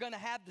that you were going to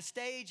have the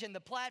stage and the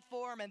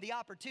platform and the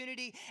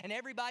opportunity. And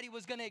everybody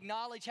was going to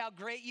acknowledge how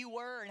great you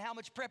were and how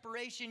much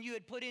preparation you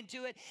had put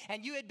into it.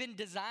 And you had been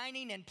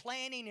designing and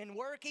planning and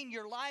working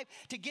your life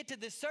to get to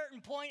this certain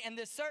point and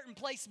this certain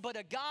place. But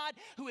a God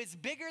who is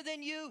bigger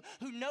than you,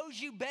 who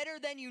knows you better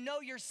than you know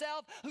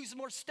yourself, who's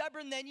more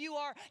stubborn than you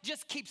are,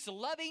 just keeps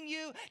loving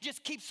you,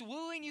 just keeps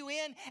wooing you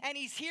in. And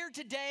He's here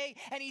today,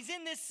 and He's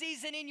in this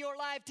season in your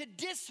life to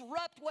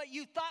disrupt what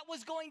you thought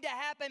was going to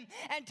happen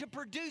and to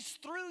produce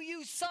through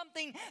you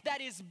something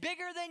that is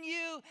bigger than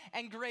you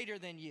and greater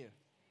than you.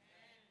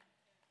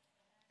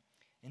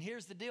 And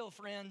here's the deal,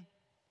 friend.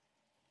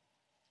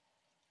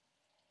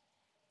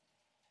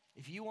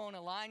 If you won't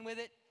align with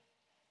it,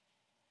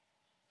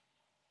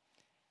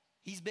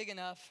 He's big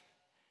enough.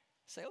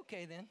 Say,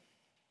 okay then.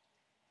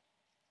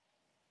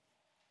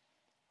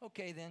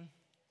 Okay then.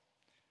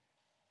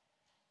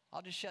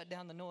 I'll just shut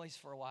down the noise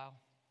for a while.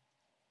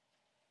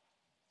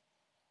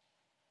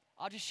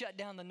 I'll just shut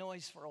down the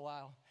noise for a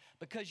while.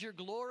 Because your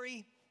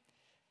glory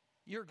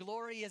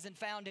isn't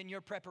found in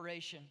your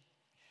preparation.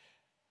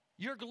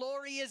 Your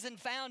glory isn't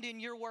found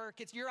in your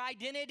work. It's your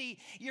identity.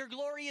 Your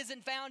glory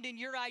isn't found in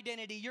your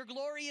identity. Your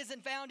glory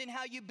isn't found in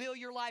how you build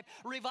your life.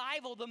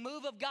 Revival, the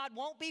move of God,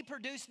 won't be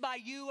produced by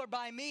you or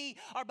by me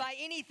or by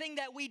anything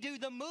that we do.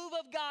 The move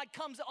of God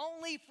comes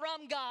only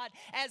from God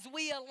as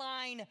we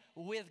align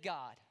with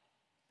God.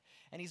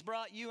 And He's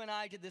brought you and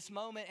I to this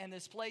moment and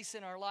this place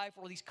in our life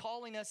where He's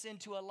calling us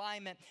into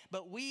alignment.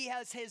 But we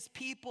as His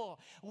people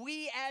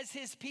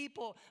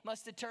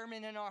must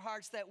determine in our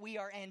hearts that we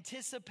are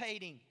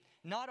anticipating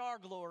not our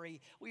glory,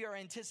 we are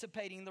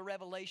anticipating the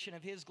revelation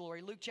of His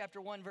glory. Luke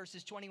chapter 1,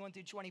 verses 21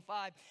 through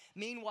 25.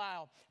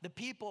 Meanwhile, the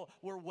people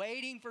were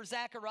waiting for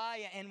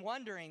Zechariah and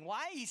wondering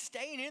why he's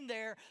staying in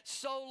there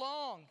so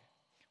long.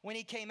 When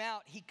he came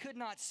out, he could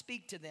not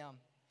speak to them.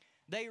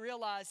 They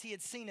realized he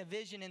had seen a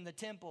vision in the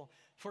temple,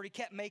 for he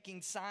kept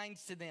making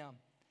signs to them.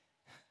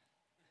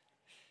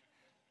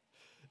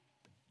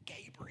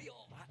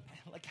 Gabriel,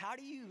 like, how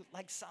do you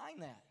sign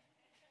that?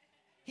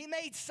 He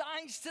made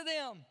signs to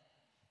them.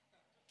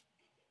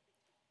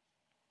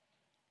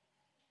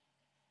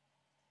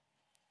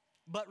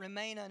 But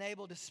remain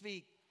unable to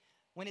speak.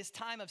 When his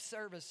time of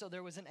service, so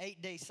there was an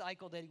 8-day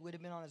cycle that he would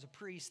have been on as a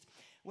priest.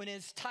 When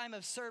his time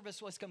of service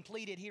was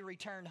completed, he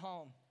returned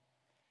home.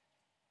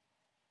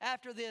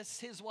 After this,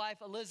 his wife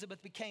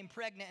Elizabeth became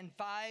pregnant and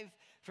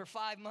for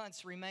 5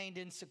 months remained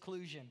in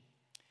seclusion.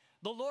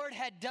 The Lord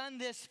had done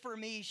this for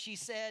me, she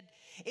said.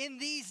 In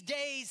these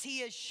days he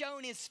has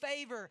shown his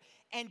favor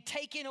and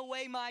taken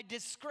away my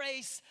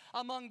disgrace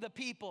among the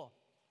people.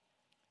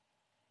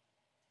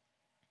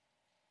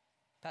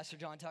 Pastor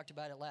John talked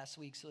about it last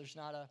week, so there's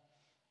not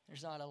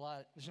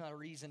a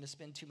reason to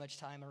spend too much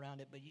time around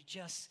it. But you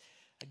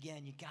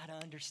got to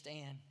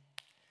understand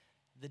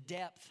the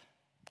depth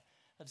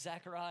of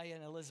Zechariah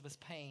and Elizabeth's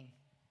pain.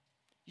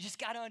 You just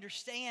got to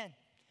understand.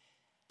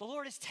 The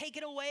Lord has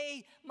taken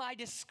away my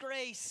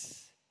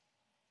disgrace.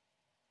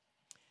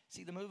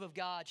 See, the move of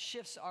God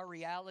shifts our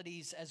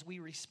realities as we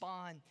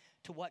respond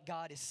to what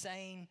God is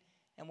saying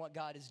and what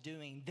God is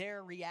doing.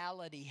 Their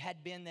reality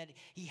had been that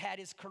he had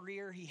his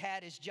career, he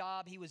had his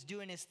job, he was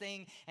doing his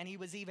thing, and he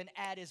was even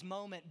at his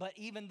moment. But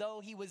even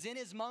though he was in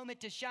his moment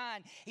to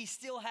shine, he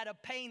still had a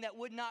pain that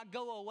would not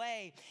go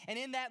away. And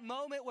in that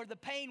moment where the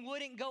pain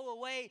wouldn't go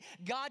away,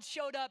 God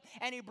showed up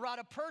and he brought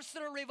a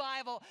personal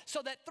revival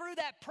so that through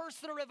that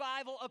personal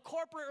revival, a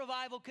corporate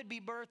revival could be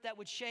birthed that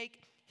would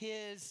shake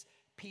his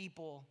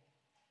people.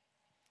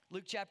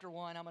 Luke chapter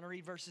 1, I'm going to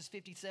read verses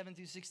 57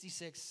 through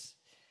 66.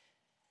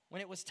 When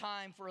it was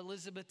time for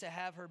Elizabeth to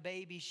have her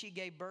baby, she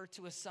gave birth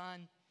to a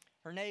son.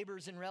 Her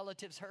neighbors and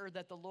relatives heard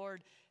that the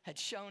Lord had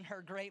shown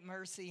her great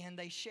mercy, and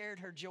they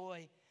shared her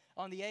joy.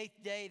 On the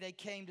 8th day, they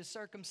came to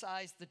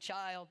circumcise the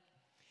child,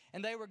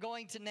 and they were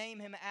going to name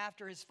him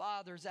after his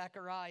father,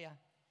 Zechariah.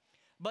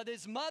 But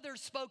his mother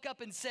spoke up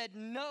and said,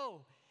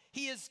 "No,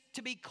 he is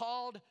to be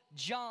called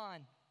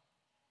John."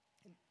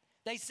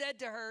 They said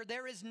to her,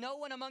 "There is no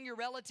one among your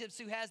relatives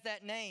who has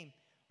that name."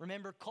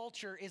 Remember,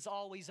 culture is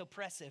always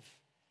oppressive.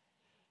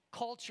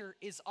 Culture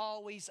is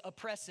always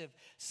oppressive.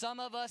 Some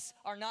of us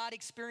are not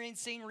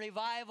experiencing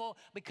revival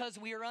because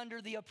we are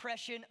under the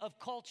oppression of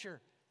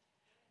culture.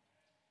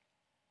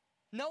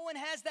 No one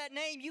has that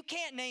name. You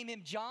can't name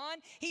him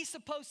John. He's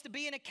supposed to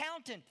be an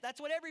accountant. That's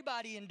what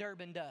everybody in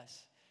Durban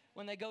does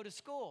when they go to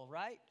school,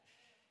 right?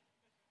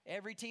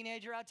 Every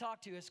teenager I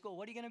talk to at school,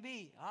 what are you going to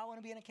be? I want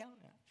to be an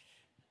accountant.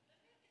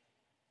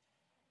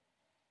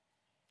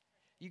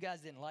 You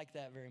guys didn't like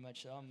that very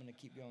much, so I'm going to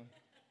keep going.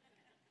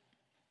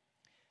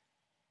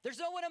 There's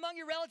no one among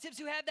your relatives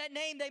who have that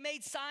name. They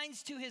made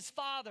signs to his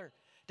father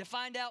to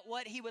find out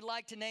what he would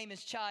like to name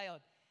his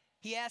child.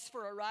 He asked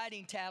for a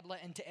writing tablet,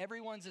 and to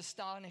everyone's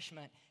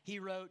astonishment, he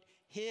wrote,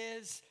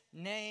 "His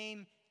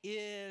name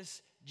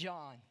is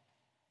John."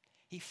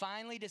 He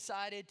finally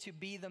decided to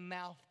be the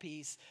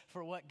mouthpiece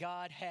for what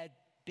God had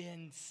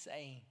been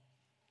saying.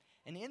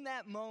 And in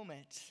that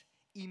moment,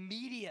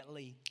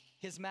 immediately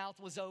his mouth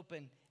was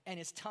open and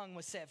his tongue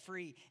was set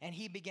free, and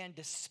he began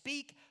to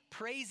speak,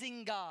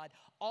 praising God.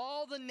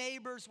 All the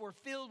neighbors were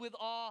filled with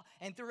awe,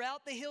 and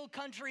throughout the hill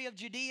country of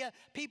Judea,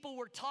 people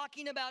were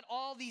talking about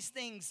all these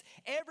things.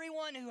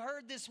 Everyone who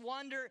heard this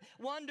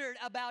wondered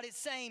about it,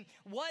 saying,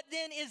 "What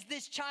then is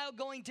this child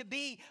going to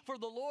be? For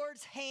the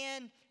Lord's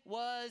hand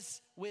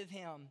was with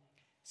him."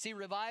 See,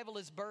 revival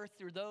is birthed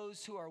through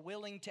those who are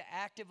willing to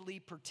actively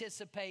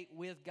participate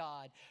with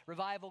God.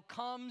 Revival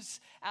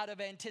comes out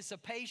of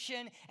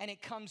anticipation, and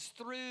it comes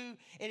through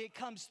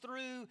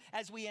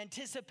as we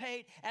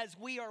anticipate, as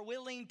we are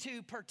willing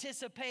to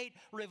participate.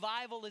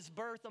 Revival is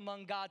birthed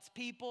among God's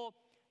people.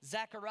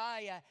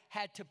 Zechariah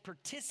had to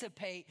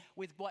participate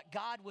with what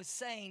God was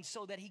saying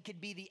so that he could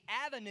be the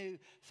avenue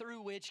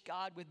through which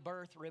God would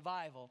birth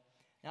revival.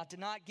 Now, to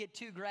not get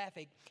too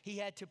graphic, he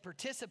had to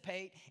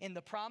participate in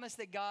the promise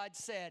that God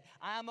said,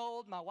 "I'm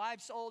old, my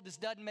wife's old, this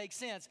doesn't make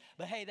sense."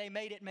 But hey, they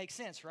made it make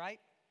sense,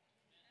 right?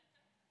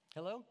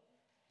 Hello?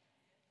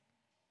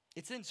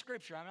 It's in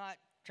Scripture. I'm not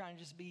trying to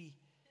just be.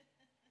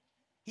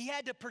 He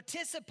had to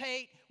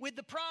participate with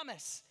the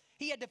promise.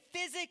 He had to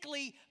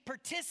physically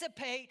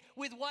participate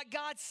with what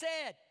God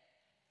said.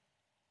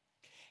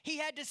 He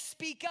had to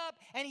speak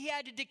up and he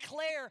had to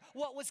declare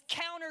what was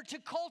counter to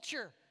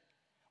culture.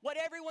 What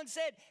everyone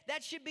said,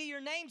 that should be your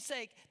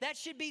namesake. That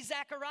should be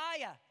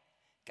Zechariah.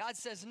 God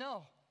says,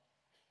 no,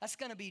 that's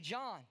going to be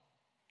John.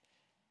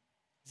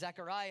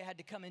 Zechariah had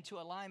to come into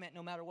alignment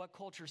no matter what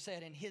culture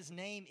said, and his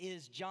name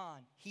is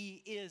John. He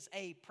is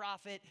a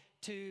prophet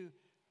to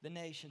the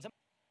nations.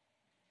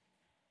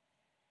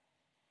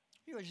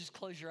 You would just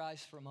close your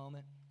eyes for a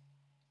moment.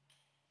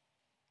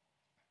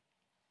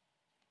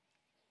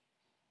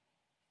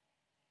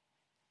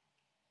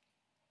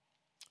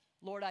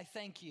 Lord, I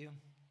thank you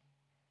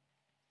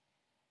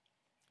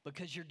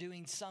because you're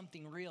doing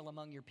something real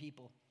among your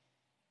people.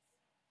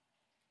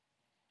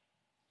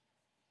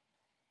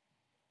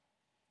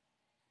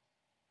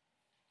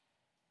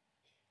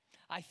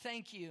 I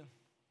thank you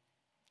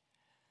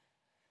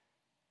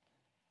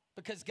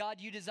because, God,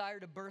 you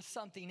desire to birth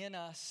something in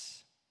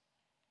us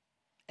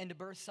and to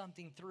birth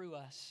something through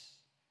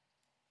us.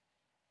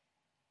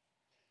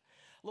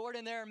 Lord,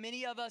 and there are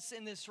many of us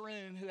in this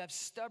room who have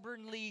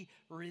stubbornly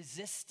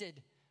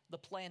resisted the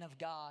plan of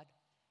God.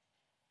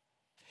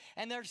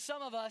 And there's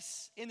some of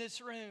us in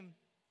this room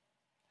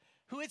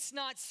who it's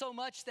not so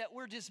much that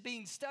we're just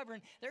being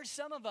stubborn. There's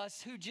some of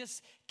us who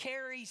just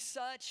carry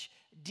such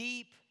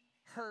deep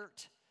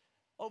hurt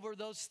over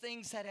those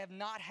things that have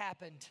not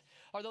happened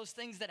or those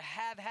things that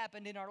have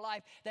happened in our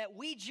life that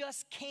we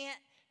just can't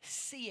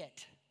see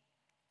it.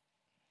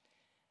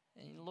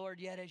 And Lord,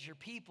 yet as your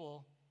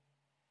people,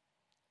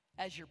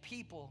 as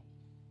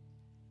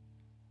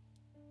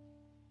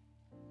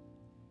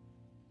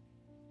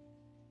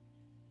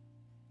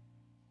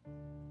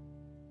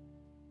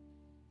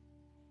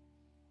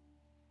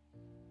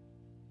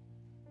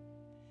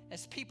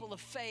people of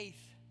faith,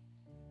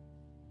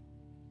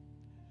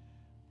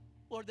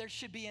 Lord, there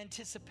should be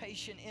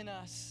anticipation in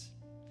us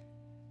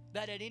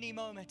that at any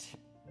moment,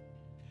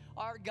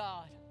 our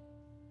God,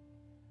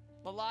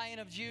 the Lion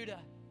of Judah,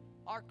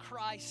 our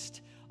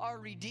Christ, our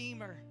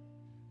Redeemer,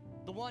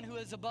 the one who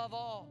is above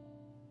all,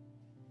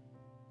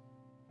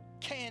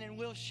 can and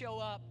will show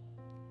up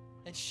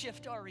and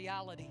shift our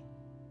reality.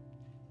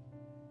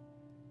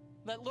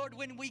 But Lord,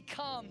 when we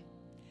come,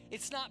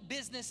 it's not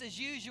business as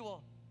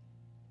usual.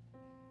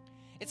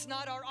 It's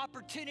not our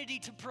opportunity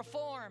to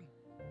perform.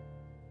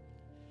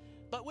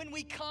 But when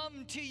we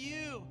come to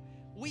you,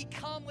 we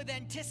come with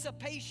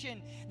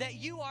anticipation that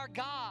you are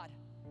God,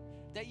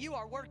 that you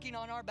are working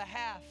on our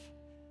behalf,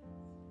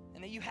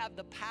 and that you have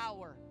the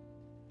power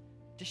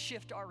to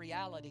shift our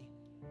reality.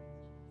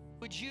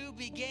 Would you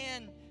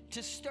begin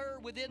to stir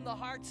within the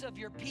hearts of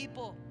your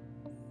people?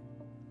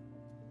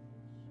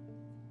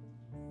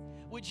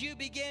 Would you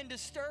begin to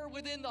stir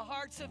within the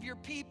hearts of your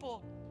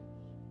people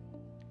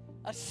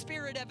a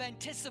spirit of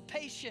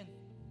anticipation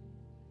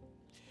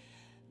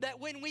that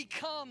when we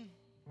come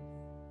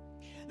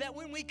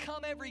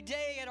every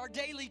day at our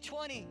daily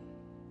 20,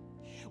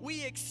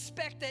 we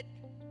expect that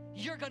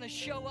you're going to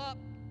show up.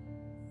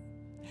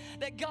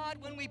 That God,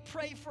 when we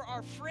pray for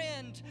our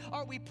friend,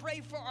 or we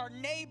pray for our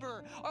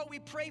neighbor, or we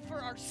pray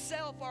for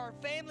ourselves or our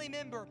family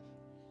member,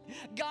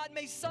 God,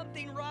 may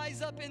something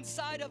rise up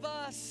inside of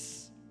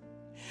us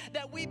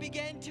that we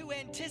begin to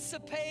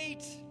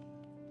anticipate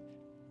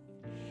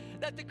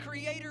that the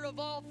creator of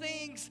all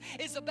things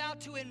is about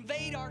to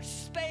invade our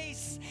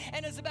space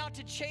and is about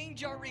to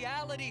change our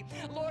reality.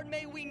 Lord,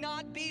 may we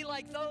not be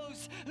like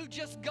those who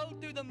just go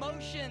through the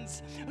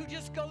motions,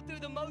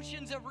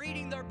 of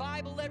reading their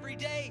Bible every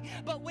day.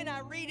 But when I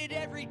read it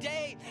every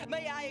day,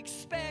 may I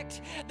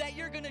expect that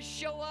you're going to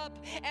show up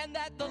and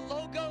that the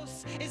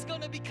Logos is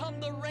going to become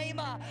the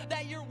Rhema,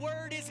 that your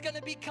word is going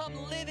to become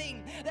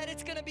living, that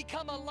it's going to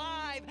become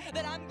alive,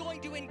 that I'm going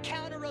to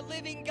encounter a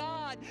living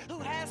God who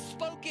has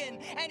spoken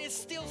and is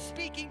still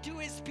speaking to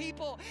his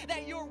people,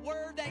 that your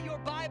word, that your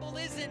Bible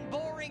isn't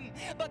boring,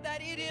 but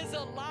that it is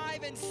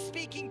alive and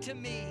speaking to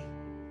me.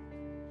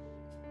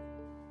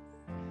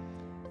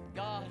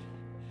 God,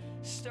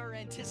 stir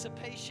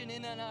anticipation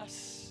in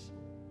us,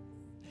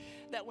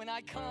 that when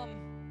I come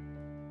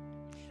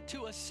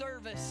to a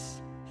service,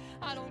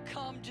 I don't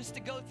come just to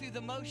go through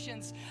the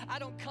motions. I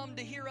don't come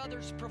to hear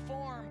others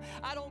perform.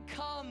 I don't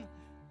come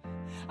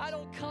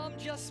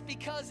just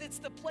because it's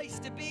the place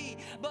to be.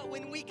 But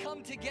when we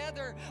come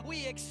together,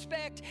 we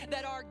expect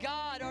that our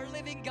God, our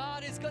living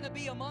God, is going to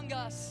be among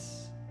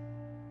us.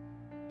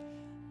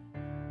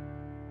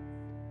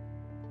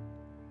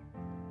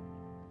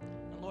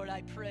 And Lord,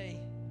 I pray,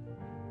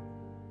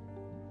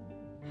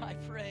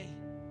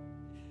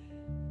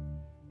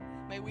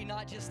 may we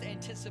not just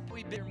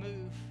anticipate their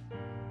move,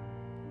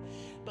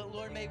 but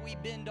Lord, may we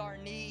bend our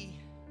knee.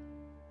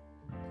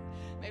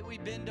 May we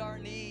bend our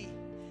knee.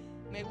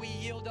 May we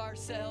yield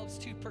ourselves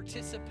to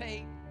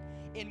participate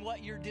in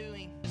what you're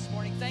doing this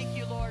morning. Thank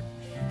you, Lord,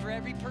 for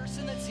every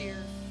person that's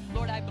here.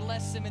 Lord, I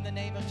bless them in the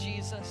name of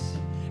Jesus.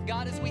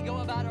 God, as we go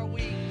about our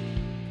week,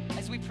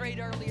 as we prayed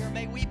earlier,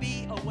 may we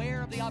be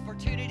aware of the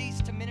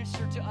opportunities to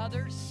minister to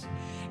others.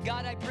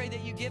 God, I pray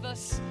that you give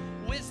us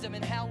wisdom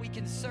in how we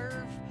can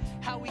serve,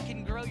 how we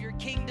can grow your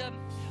kingdom.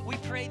 We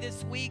pray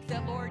this week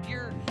that, Lord,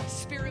 your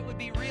spirit would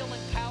be real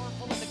and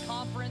powerful in the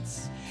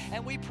conference.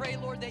 And we pray,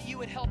 Lord, that you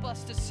would help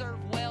us to serve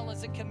well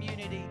as a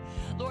community.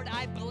 Lord,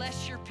 I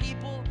bless your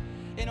people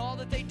in all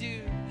that they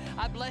do.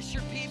 I bless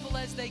your people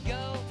as they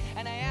go.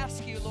 And I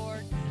ask you,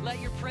 Lord, let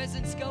your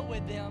presence go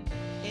with them.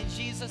 In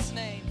Jesus'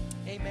 name,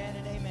 amen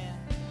and amen.